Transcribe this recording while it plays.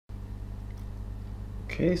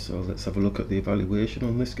Okay, so let's have a look at the evaluation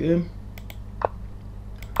on this game.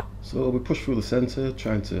 So we push through the centre,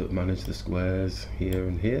 trying to manage the squares here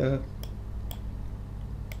and here.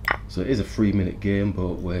 So it is a 3-minute game,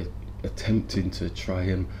 but we're attempting to try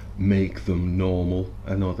and make them normal.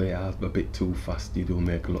 I know they are a bit too fast, you do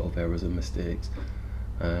make a lot of errors and mistakes,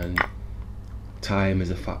 and time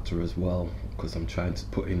is a factor as well, because I'm trying to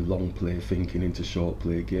put in long play thinking into short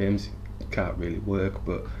play games. It can't really work,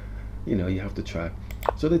 but you know, you have to try.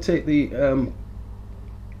 So they take the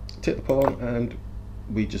pawn, and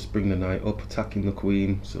we just bring the knight up, attacking the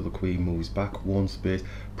queen, so the queen moves back one space.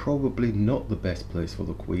 Probably not the best place for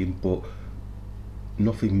the queen, but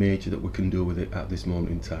nothing major that we can do with it at this moment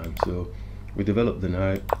in time. So we develop the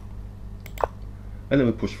knight, and then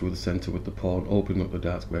we push through the centre with the pawn, opening up the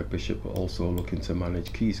dark square bishop, but also looking to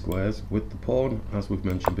manage key squares with the pawn, as we've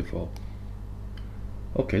mentioned before.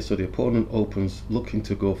 Okay, so the opponent opens, looking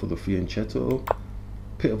to go for the fianchetto.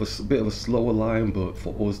 Bit of a slower line, but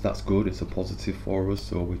for us that's good. It's a positive for us,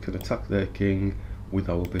 so we can attack their king with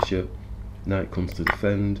our bishop. Knight comes to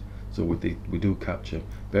defend, so we do capture.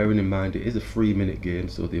 Bearing in mind it is a 3-minute game,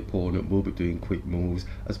 so the opponent will be doing quick moves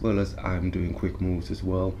as well as I'm doing quick moves as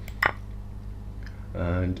well.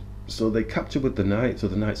 And so they capture with the knight, so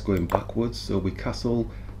the knight's going backwards, so we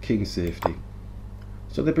castle, king safety.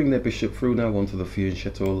 So they bring their bishop through now onto the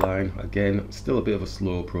fianchetto line. Again, still a bit of a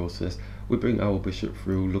slow process. We bring our bishop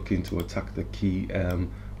through, looking to attack the key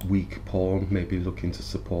weak pawn, maybe looking to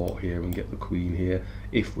support here and get the queen here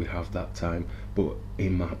if we have that time. But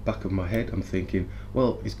in my back of my head I'm thinking,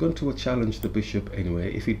 well, he's going to challenge the bishop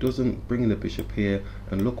anyway. If he doesn't, bring the bishop here,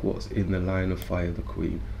 and look what's in the line of fire, the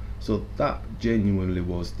queen. So that genuinely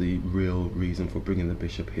was the real reason for bringing the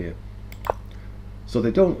bishop here. So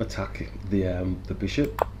they don't attack the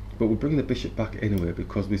bishop, but we bring the bishop back anyway,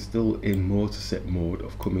 because we're still in motor set mode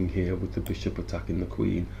of coming here with the bishop attacking the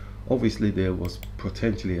queen. Obviously there was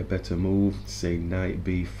potentially a better move, say knight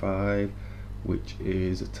b5, which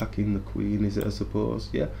is attacking the queen, is it, I suppose?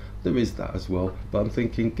 Yeah, there is that as well, but I'm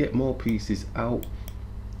thinking get more pieces out,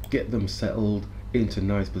 get them settled into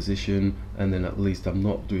nice position, and then at least I'm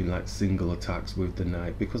not doing like single attacks with the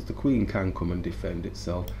knight, because the queen can come and defend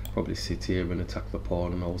itself, probably sit here and attack the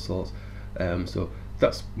pawn and all sorts. So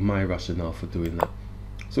that's my rationale for doing that.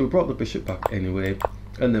 So we brought the bishop back anyway,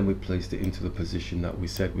 and then we placed it into the position that we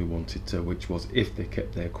said we wanted to, which was, if they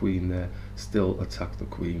kept their queen there, still attack the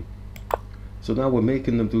queen. So now we're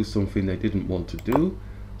making them do something they didn't want to do.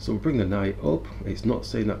 So we bring the knight up. It's not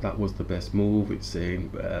saying that that was the best move. It's saying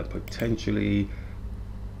potentially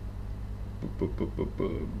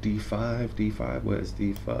d5, where's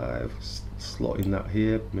d5? Slotting that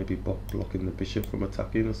here, maybe blocking the bishop from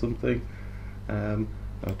attacking or something. I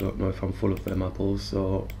don't know if I'm full of them apples,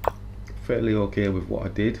 so fairly okay with what I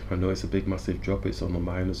did. I know it's a big massive drop, it's on the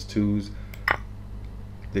 -2s.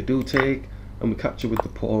 They do take, and we capture with the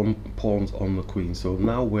pawns on the queen. So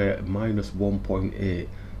now we're at -1.8,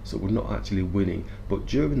 so we're not actually winning, but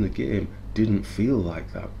during the game didn't feel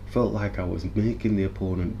like that. Felt like I was making the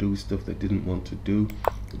opponent do stuff they didn't want to do,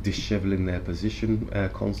 disheveling their position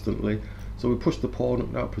constantly. So we push the pawn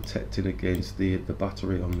up now, protecting against the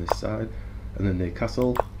battery on this side, and then they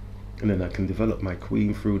castle, and then I can develop my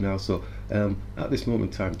queen through now. So at this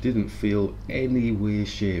moment in time didn't feel any way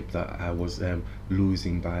shape that I was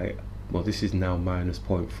losing by, well, this is now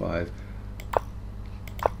 -0.5.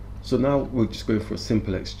 So now we're just going for a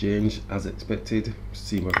simple exchange as expected,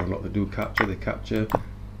 see whether or not they do capture. They capture.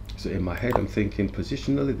 So in my head I'm thinking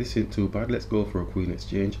positionally this isn't too bad, let's go for a queen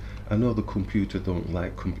exchange. I know the computer don't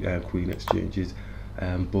like queen exchanges,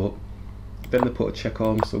 but then they put a check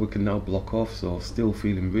on, so we can now block off. So still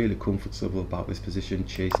feeling really comfortable about this position,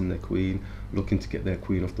 chasing their queen, looking to get their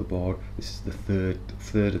queen off the board. This is the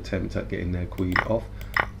third attempt at getting their queen off.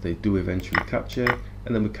 They do eventually capture,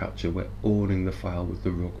 and then we capture. We're owning the file with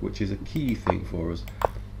the rook, which is a key thing for us.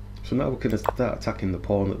 So now we're going to start attacking the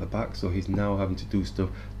pawn at the back, so he's now having to do stuff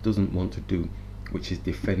doesn't want to do, which is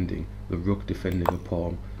defending the rook, defending the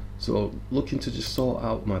pawn. So looking to just sort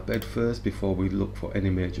out my bed first before we look for any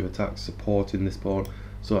major attacks, supporting this pawn,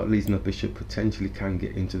 so at least my bishop potentially can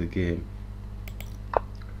get into the game.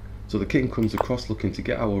 So the king comes across looking to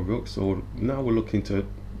get our rook, so now we're looking to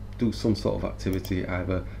do some sort of activity,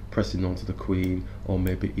 either pressing onto the queen or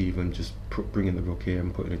maybe even just bringing the rook here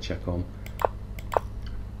and putting a check on.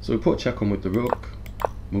 So we put a check on with the rook,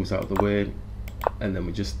 moves out of the way, and then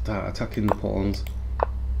we just start attacking the pawns,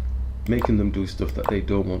 making them do stuff that they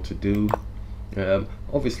don't want to do.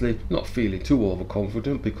 Obviously not feeling too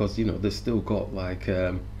overconfident, because you know they've still got like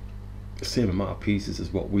the same amount of pieces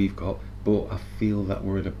as what we've got, but I feel that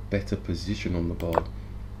we're in a better position on the board.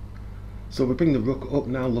 So we bring the rook up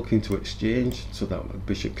now, looking to exchange so that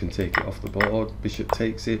bishop can take it off the board. Bishop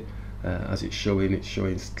takes it. As it's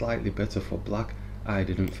showing slightly better for black. I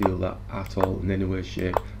didn't feel that at all in any way,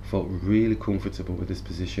 shape. Felt really comfortable with this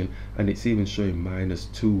position, and it's even showing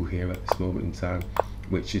 -2 here at this moment in time,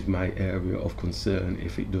 which is my area of concern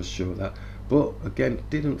if it does show that. But again,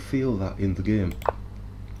 didn't feel that in the game.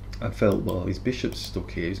 I felt, well, his bishop's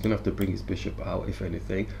stuck here. He's going to have to bring his bishop out, if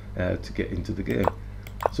anything, to get into the game.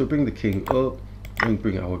 So bring the king up and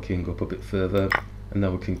bring our king up a bit further, and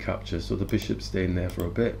now we can capture. So the bishop's staying there for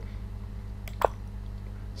a bit.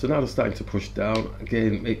 So now they're starting to push down.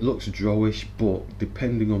 Again, it looks drawish, but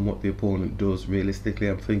depending on what the opponent does, realistically,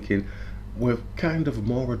 I'm thinking we're kind of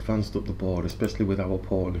more advanced up the board, especially with our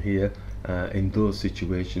pawn here. In those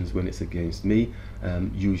situations when it's against me,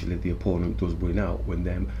 usually the opponent does win out when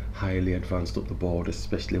they're highly advanced up the board,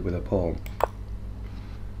 especially with a pawn.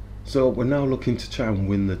 So we're now looking to try and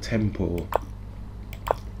win the tempo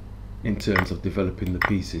in terms of developing the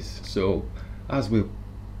pieces. So as we're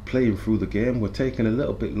playing through the game, we're taking a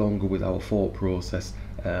little bit longer with our thought process.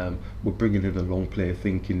 We're bringing in a long player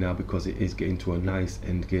thinking now, because it is getting to a nice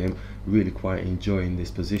end game. Really quite enjoying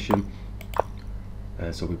this position.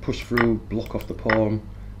 So we push through, block off the pawn,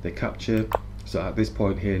 they capture. So at this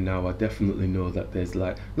point here now, I definitely know that there's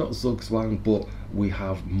like, not zugzwang, but we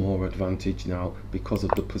have more advantage now because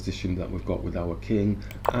of the position that we've got with our king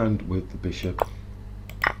and with the bishop.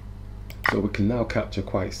 So we can now capture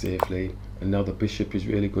quite safely, and now the bishop is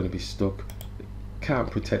really going to be stuck. Can't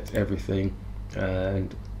protect everything,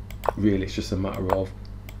 and really it's just a matter of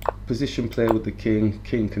position play with the king.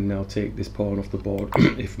 King can now take this pawn off the board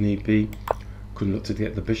if need be. Could look to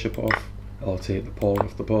get the bishop off or take the pawn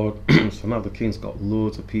off the board. So now the king's got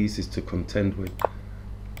loads of pieces to contend with.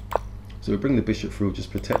 So we bring the bishop through,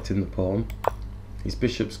 just protecting the pawn. His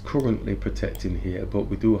bishop's currently protecting here, but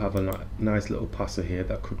we do have a nice little passer here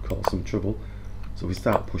that could cause some trouble. So we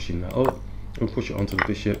start pushing that up and push it onto the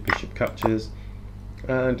bishop. Bishop captures,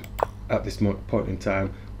 and at this point in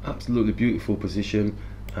time, absolutely beautiful position,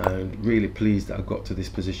 and really pleased that I got to this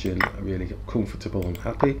position. I really get comfortable and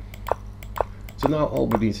happy. So now all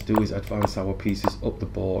we need to do is advance our pieces up the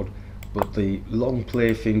board, but the long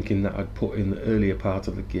play thinking that I'd put in the earlier part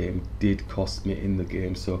of the game did cost me in the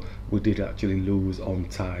game, so we did actually lose on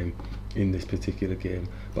time in this particular game.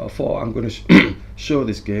 But I thought I'm going to show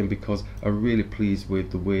this game because I'm really pleased with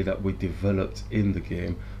the way that we developed in the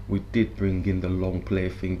game. We did bring in the long play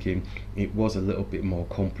thinking. It was a little bit more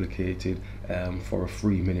complicated for a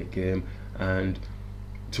 3-minute game, and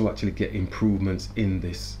to actually get improvements in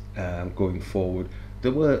this going forward.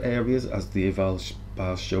 There were areas, as the eval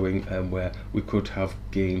bars showing, where we could have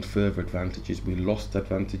gained further advantages. We lost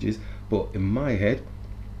advantages, but in my head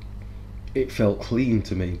it felt clean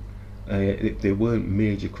to me. There weren't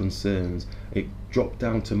major concerns. It dropped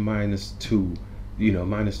down to -2, you know,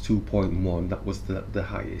 -2.1. that was the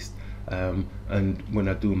highest. And when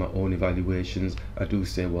I do my own evaluations, I do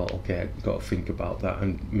say, well, okay, I've got to think about that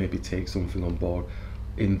and maybe take something on board.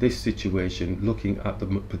 In this situation, looking at the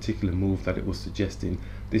particular move that it was suggesting,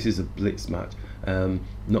 this is a blitz match.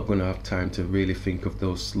 Not going to have time to really think of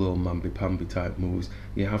those slow mamby-pamby type moves.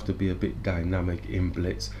 You have to be a bit dynamic in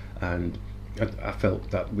blitz, and I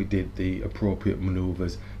felt that we did the appropriate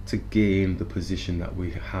maneuvers to gain the position that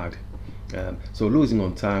we had. So losing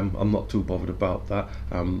on time, I'm not too bothered about that.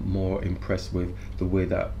 I'm more impressed with the way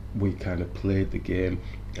that we kind of played the game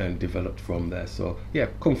and developed from there. So yeah,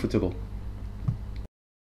 comfortable.